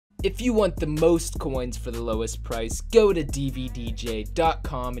If you want the most coins for the lowest price, go to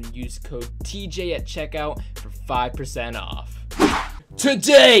dvdj.com and use code TJ at checkout for 5% off.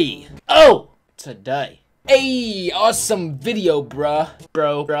 Today! Hey, awesome video, bruh.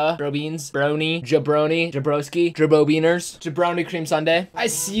 Bro beans, brony, jabroni, jabroski, jabrobiners, jabroni cream sundae. I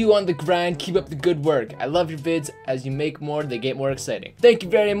see you on the grind. Keep up the good work. I love your vids. As you make more, they get more exciting. Thank you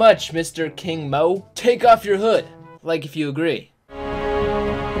very much, Mr. King Mo. Take off your hood, like if you agree.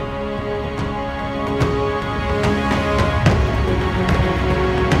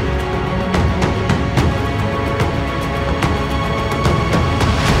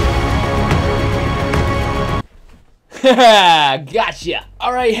 Gotcha!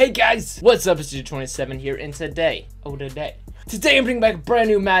 Alright, hey guys! What's up, it's TJ27 here, and today I'm bringing back a brand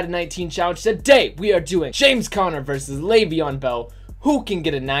new Madden 19 challenge. Today, we are doing James Conner versus Leveon Bell. Who can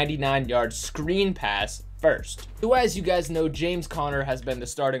get a 99-yard screen pass first? So as you guys know, James Conner has been the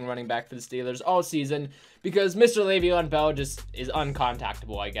starting running back for the Steelers all season because Mr. Leveon Bell just is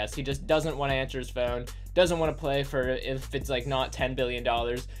uncontactable, I guess. He just doesn't want to answer his phone, doesn't want to play for if it's like not $10 billion.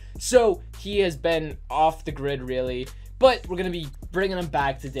 So he has been off the grid really, but we're going to be bringing him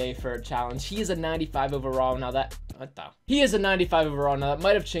back today for a challenge. He is a 95 overall. Now that, He is a 95 overall. Now that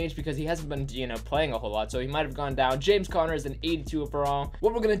might have changed because he hasn't been, playing a whole lot, so he might have gone down. James Conner is an 82 overall.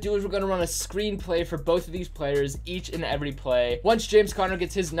 What we're going to do is we're going to run a screen play for both of these players, each and every play. Once James Conner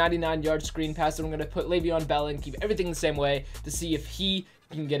gets his 99-yard screen pass, then we're going to put Leveon Bell in, keep everything the same way to see if he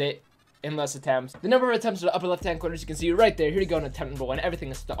can get it in less attempts. The number of attempts in the upper left-hand corner, as you can see right there. Here we go on attempt number 1. Everything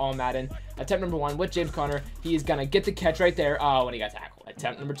is all Madden. Attempt number 1 with James Conner. He is gonna get the catch right there. Oh, when he got tackled.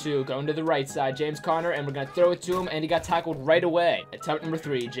 Attempt number 2, going to the right side, James Conner, and we're gonna throw it to him, and he got tackled right away. Attempt number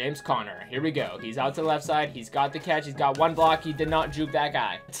 3, James Conner. Here we go. He's out to the left side. He's got the catch. He's got one block. He did not juke that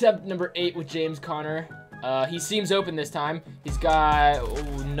guy. Attempt number 8 with James Conner. He seems open this time. He's got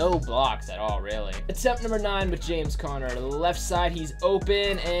no blocks at all, really. Attempt number 9 with James Conner. To the left side, he's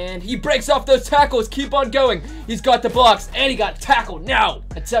open, and he breaks off those tackles. Keep on going. He's got the blocks, and he got tackled. No!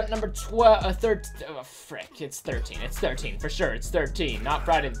 Attempt number 13. Oh, frick. It's 13. It's 13. For sure, it's 13. Not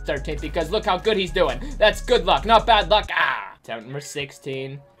Friday the 13th, because look how good he's doing. That's good luck, not bad luck. Attempt number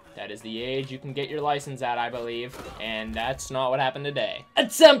 16. That is the age you can get your license at, I believe. And that's not what happened today.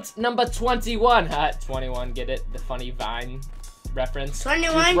 Attempt number 21. 21, get it? The funny Vine reference.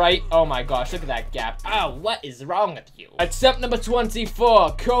 21? Right? Oh my gosh, look at that gap. Oh, what is wrong with you? Attempt number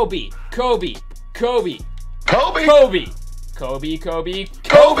 24. Kobe.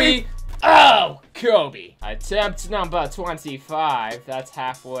 Oh, Kobe. Attempt number 25. That's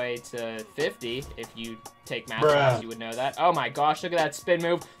halfway to 50. If you take math class, you would know that. Oh my gosh, look at that spin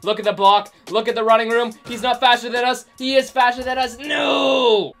move. Look at the block. Look at the running room. He's not faster than us. He is faster than us.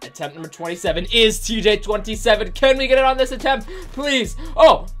 No! Attempt number 27 is TJ27. Can we get it on this attempt? Please.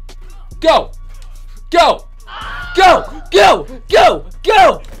 Oh, go.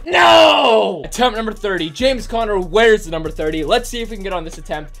 No! Attempt number 30. James Conner wears the number 30. Let's see if we can get on this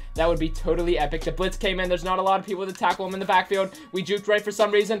attempt. That would be totally epic. The blitz came in. There's not a lot of people to tackle him in the backfield. We juked right for some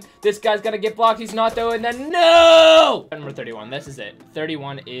reason. This guy's gonna get blocked. He's not though, and then no! Number 31. This is it.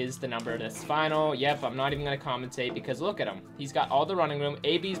 31 is the number that's final. Yep, I'm not even gonna commentate because look at him. He's got all the running room.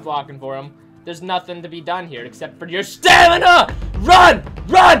 AB's blocking for him. There's nothing to be done here except for your stamina! Run!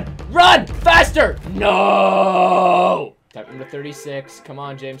 Faster! No! Attempt number 36. Come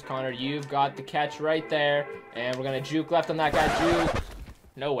on, James Conner. You've got the catch right there. And we're going to juke left on that guy. Juke.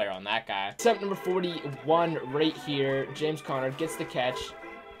 Nowhere on that guy. Attempt number 41 right here. James Conner gets the catch.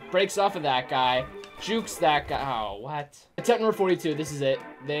 Breaks off of that guy. Jukes that guy. Oh, what? Attempt number 42. This is it.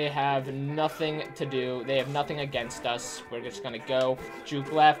 They have nothing to do. They have nothing against us. We're just gonna go.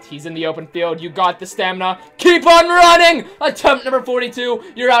 Juke left. He's in the open field. You got the stamina. Keep on running! Attempt number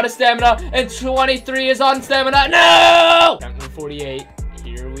 42. You're out of stamina. And 23 is on stamina. No! Attempt number 48.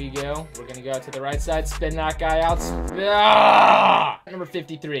 Here we go. We're gonna go to the right side. Spin that guy out. Number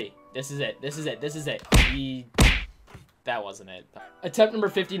 53. This is it. That wasn't it. Attempt number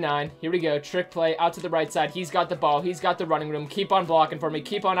 59. Here we go. Trick play out to the right side. He's got the ball. He's got the running room. Keep on blocking for me.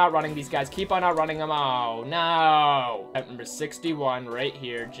 Keep on outrunning these guys. Keep on outrunning them. Oh, no. Attempt number 61 right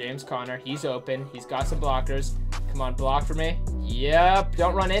here. James Conner. He's open. He's got some blockers. Come on, block for me. Yep.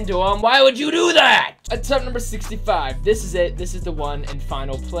 Don't run into him. Why would you do that? Attempt number 65. This is it. This is the one and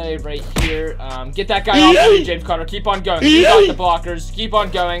final play right here. Get that guy off of me, James Conner. Keep on going. You got the blockers. Keep on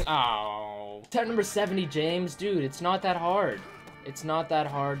going. Oh. Attempt number 70, James. Dude, it's not that hard. It's not that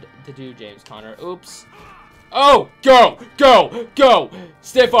hard to do, James Conner. Oops. Oh, go.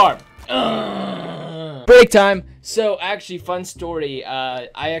 Stiff arm. Break time. So, actually, fun story. I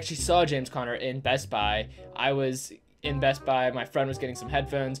actually saw James Conner in Best Buy. I was in Best Buy. My friend was getting some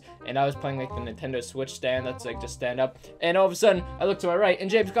headphones, and I was playing like the Nintendo Switch stand that's like just stand up. And all of a sudden, I look to my right, and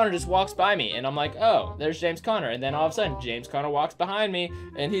James Conner just walks by me, and I'm like, oh, there's James Conner. And then all of a sudden, James Conner walks behind me,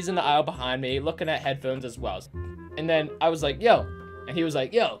 and he's in the aisle behind me, looking at headphones as well. And then I was like, yo, and he was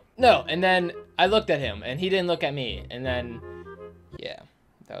like, yo, no. And then I looked at him, and he didn't look at me. And then, yeah,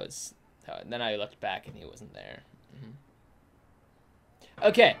 then I looked back, and he wasn't there.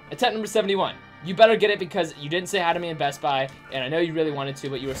 Okay, attempt number 71. You better get it because you didn't say hi to me in Best Buy, and I know you really wanted to,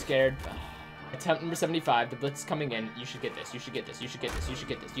 but you were scared. Attempt number 75. The blitz is coming in. You should get this. You should get this. You should get this. You should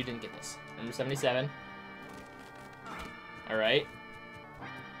get this. You didn't get this. Number 77. All right.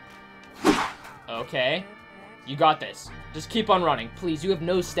 Okay. You got this. Just keep on running. Please, you have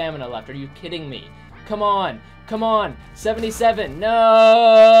no stamina left. Are you kidding me? Come on. Come on. 77.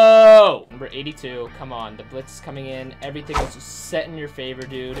 No! Number 82. Come on. The blitz is coming in. Everything is just set in your favor,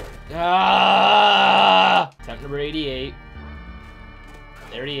 dude. Ah! Attempt number 88.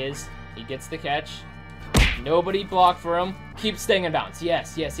 There he is. He gets the catch. Nobody blocked for him. Keep staying in bounds.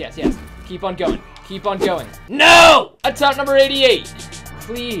 Yes, yes, yes, yes. Keep on going. Keep on going. No! Attempt number 88.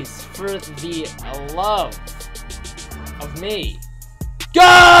 Please, for the love of me.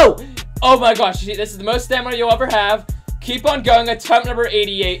 Go! Oh my gosh, this is the most stamina you'll ever have. Keep on going. Attempt number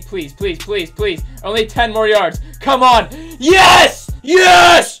 88. Please, please, please, please. Only 10 more yards. Come on. Yes!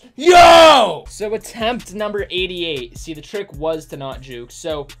 Yes! Yo! So attempt number 88. See, the trick was to not juke.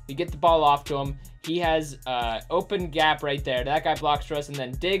 So we get the ball off to him. He has open gap right there. That guy blocks for us, and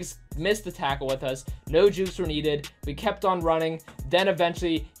then Diggs missed the tackle with us. No jukes were needed. We kept on running. Then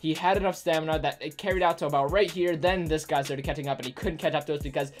eventually he had enough stamina that it carried out to about right here. Then this guy started catching up, and he couldn't catch up to us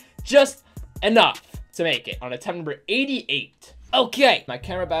because just enough to make it on attempt number 88. Okay, my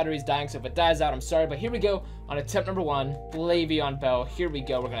camera battery is dying, so if it dies out, I'm sorry, but here we go on attempt number 1, Leveon Bell. Here we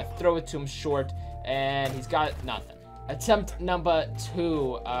go. We're gonna throw it to him short, and he's got nothing. Attempt number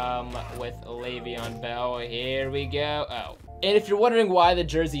 2 with Leveon Bell. Here we go. Oh. And if you're wondering why the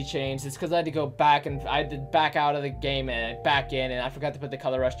jersey changed, it's because I had to go back and I had to back out of the game and back in, and I forgot to put the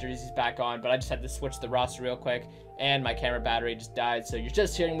color rush jerseys back on, but I just had to switch the roster real quick, and my camera battery just died, so you're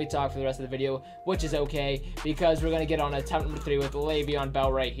just hearing me talk for the rest of the video, which is okay, because we're going to get on attempt number 3 with Leveon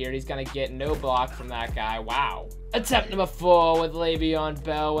Bell right here. He's going to get no block from that guy. Wow. Attempt number 4 with Leveon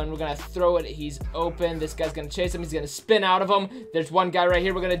Bell, and we're going to throw it. He's open. This guy's going to chase him. He's going to spin out of him. There's one guy right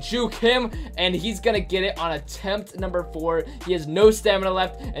here. We're going to juke him, and he's going to get it on attempt number 4. He has no stamina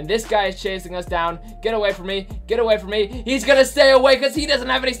left, and this guy is chasing us down. Get away from me. Get away from me. He's going to stay away because he doesn't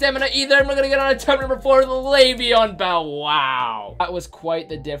have any stamina either, and we're going to get on attempt number 4 with Leveon Bell. Wow. That was quite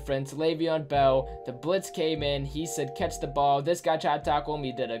the difference. Leveon Bell, the blitz came in. He said, catch the ball. This guy tried to tackle him.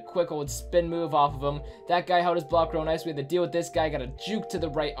 He did a quick old spin move off of him. That guy held his block real nice. We had to deal with this guy. Got a juke to the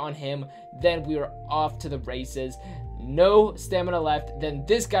right on him. Then we were off to the races. No stamina left. Then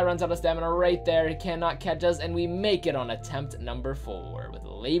this guy runs out of stamina right there. He cannot catch us, and we make it on attempt number 4 with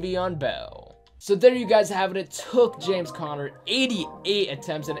Leveon Bell. So there you guys have it. It took James Conner 88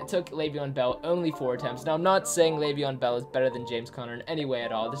 attempts, and it took Leveon Bell only 4 attempts. Now, I'm not saying Leveon Bell is better than James Conner in any way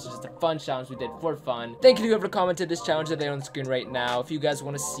at all. This is just a fun challenge we did for fun. Thank you to whoever commented this challenge that they're on the screen right now. If you guys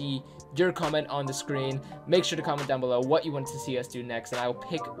want to see your comment on the screen, make sure to comment down below what you want to see us do next, and I will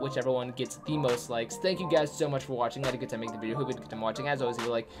pick whichever one gets the most likes. Thank you guys so much for watching. I had a good time making the video. Hope you had a good time watching. As always, if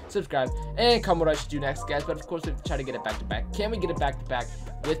you like, subscribe, and comment what I should do next, guys. But of course, we have to try to get it back to back. Can we get it back to back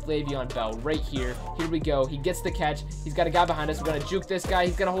with Leveon Bell right here? Here we go. He gets the catch. He's got a guy behind us. We're gonna juke this guy.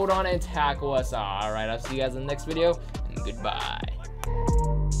 He's gonna hold on and tackle us. All right, I'll see you guys in the next video, and goodbye.